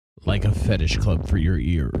like a fetish club for your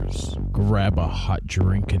ears. Grab a hot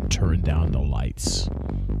drink and turn down the lights.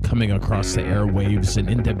 Coming across the airwaves and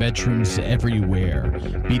into bedrooms everywhere,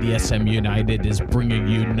 BDSM United is bringing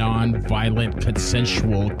you non-violent,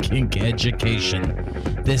 consensual kink education.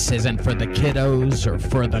 This isn't for the kiddos or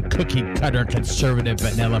for the cookie-cutter conservative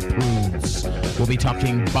vanilla prudes. We'll be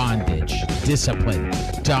talking bondage, discipline,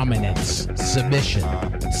 dominance, submission,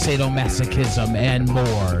 sadomasochism, and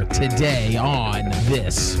more today on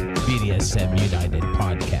this BDSM United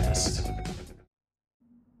podcast.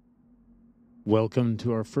 Welcome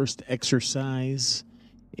to our first exercise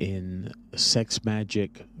in Sex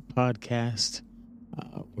Magic podcast,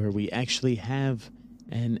 where we actually have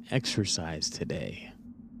an exercise today.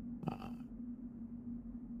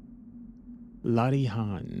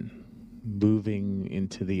 Ladihan, moving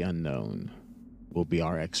into the unknown, will be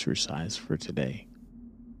our exercise for today.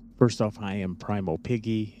 First off, I am Primal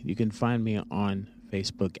Piggy. You can find me on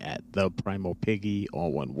Facebook at The Primal Piggy,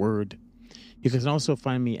 all one word. You can also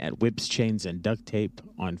find me at Whips, Chains, and Duct Tape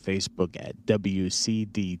on Facebook at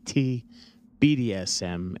WCDT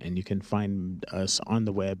BDSM, and you can find us on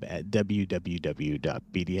the web at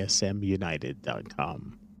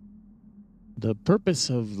www.bdsmunited.com. The purpose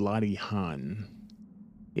of Ladihan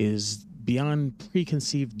is beyond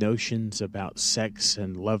preconceived notions about sex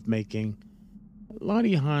and lovemaking.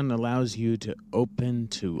 Ladihan allows you to open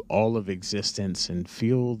to all of existence and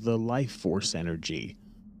feel the life force energy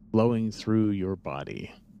flowing through your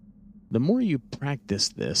body. The more you practice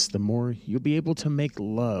this, the more you'll be able to make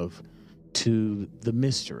love to the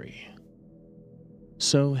mystery.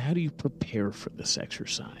 So how do you prepare for this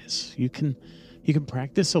exercise? You can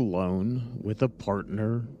practice alone, with a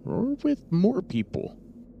partner, or with more people.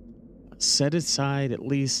 Set aside at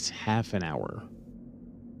least half an hour.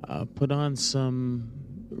 Put on some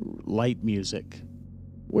light music.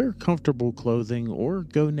 Wear comfortable clothing or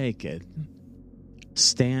go naked.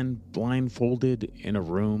 Stand blindfolded in a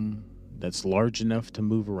room that's large enough to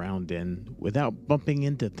move around in without bumping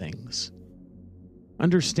into things.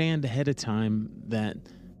 Understand ahead of time that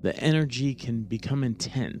the energy can become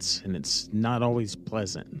intense and it's not always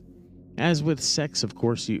pleasant. As with sex, of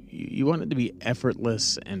course, you want it to be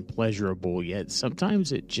effortless and pleasurable, yet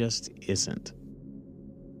sometimes it just isn't.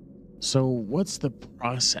 So what's the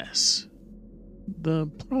process? The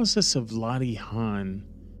process of Ladihan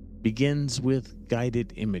begins with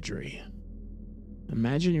guided imagery.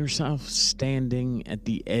 Imagine yourself standing at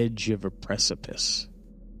the edge of a precipice.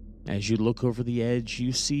 As you look over the edge,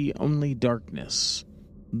 you see only darkness,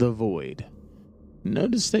 the void.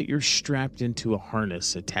 Notice that you're strapped into a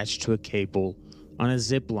harness attached to a cable on a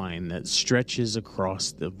zip line that stretches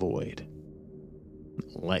across the void.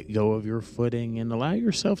 Let go of your footing and allow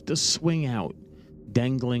yourself to swing out,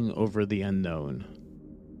 dangling over the unknown.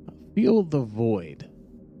 Feel the void.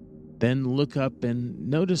 Then look up and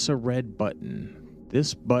notice a red button.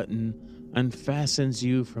 This button unfastens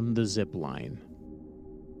you from the zip line.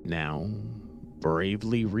 Now,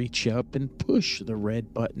 bravely reach up and push the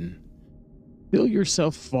red button. Feel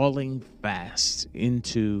yourself falling fast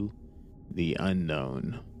into the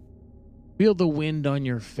unknown. Feel the wind on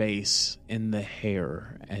your face and the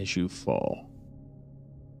hair as you fall.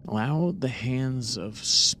 Allow the hands of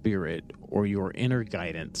spirit or your inner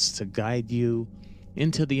guidance to guide you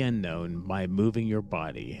into the unknown by moving your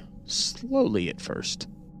body, slowly at first.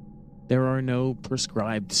 There are no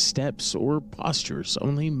prescribed steps or postures,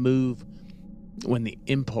 only move when the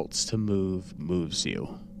impulse to move moves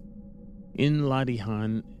you. In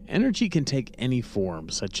Ladihan, energy can take any form,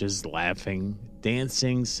 such as laughing,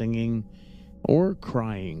 dancing, singing, or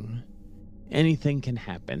crying. Anything can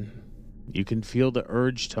happen. You can feel the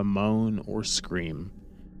urge to moan or scream.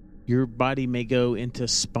 Your body may go into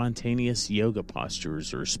spontaneous yoga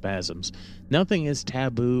postures or spasms. Nothing is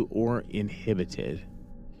taboo or inhibited.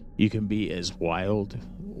 You can be as wild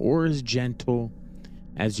or as gentle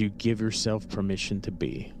as you give yourself permission to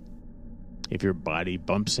be. If your body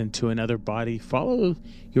bumps into another body, follow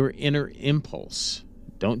your inner impulse.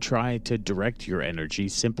 Don't try to direct your energy.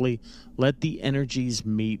 Simply let the energies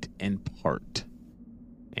meet and part.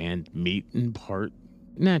 And meet and part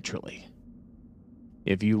naturally.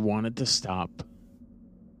 If you want it to stop,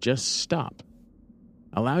 just stop.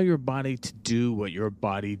 Allow your body to do what your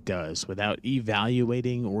body does without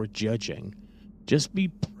evaluating or judging. Just be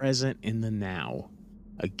present in the now,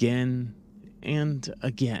 again and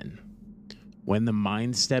again. When the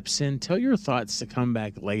mind steps in, tell your thoughts to come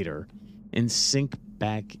back later and sink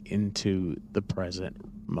back into the present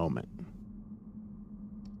moment.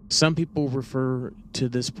 Some people refer to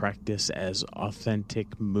this practice as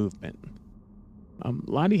authentic movement.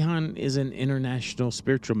 Ladihan is an international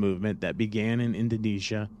spiritual movement that began in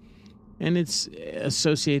Indonesia and it's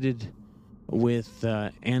associated with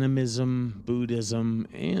animism, Buddhism,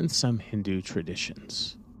 and some Hindu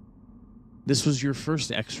traditions. This was your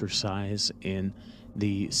first exercise in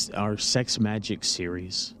our Sex Magic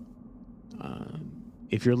series.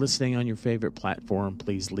 If you're listening on your favorite platform,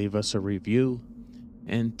 please leave us a review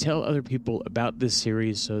and tell other people about this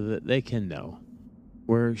series so that they can know.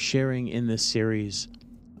 We're sharing in this series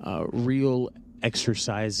real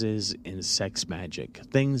exercises in sex magic,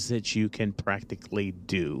 things that you can practically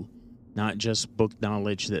do, not just book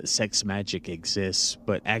knowledge that sex magic exists,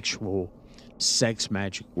 but actual sex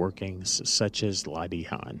magic workings such as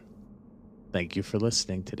Ladihan. Thank you for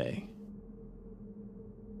listening today.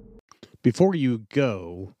 Before you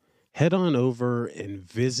go, head on over and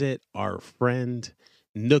visit our friend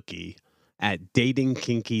Nookie at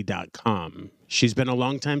datingkinky.com. She's been a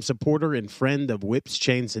longtime supporter and friend of Whips,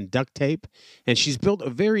 Chains, and Duct Tape, and she's built a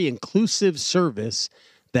very inclusive service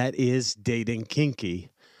that is Dating Kinky.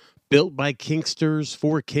 Built by kinksters,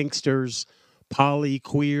 for kinksters, poly,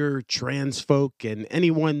 queer, trans folk, and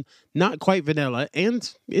anyone not quite vanilla,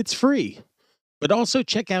 and it's free. But also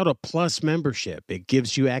check out a Plus membership. It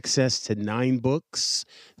gives you access to 9 books,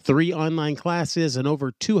 3 online classes, and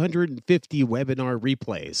over 250 webinar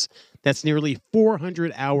replays. That's nearly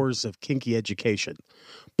 400 hours of kinky education.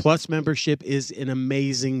 Plus membership is an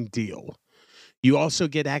amazing deal. You also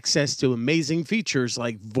get access to amazing features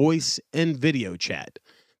like voice and video chat.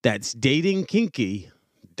 That's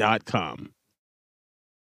datingkinky.com.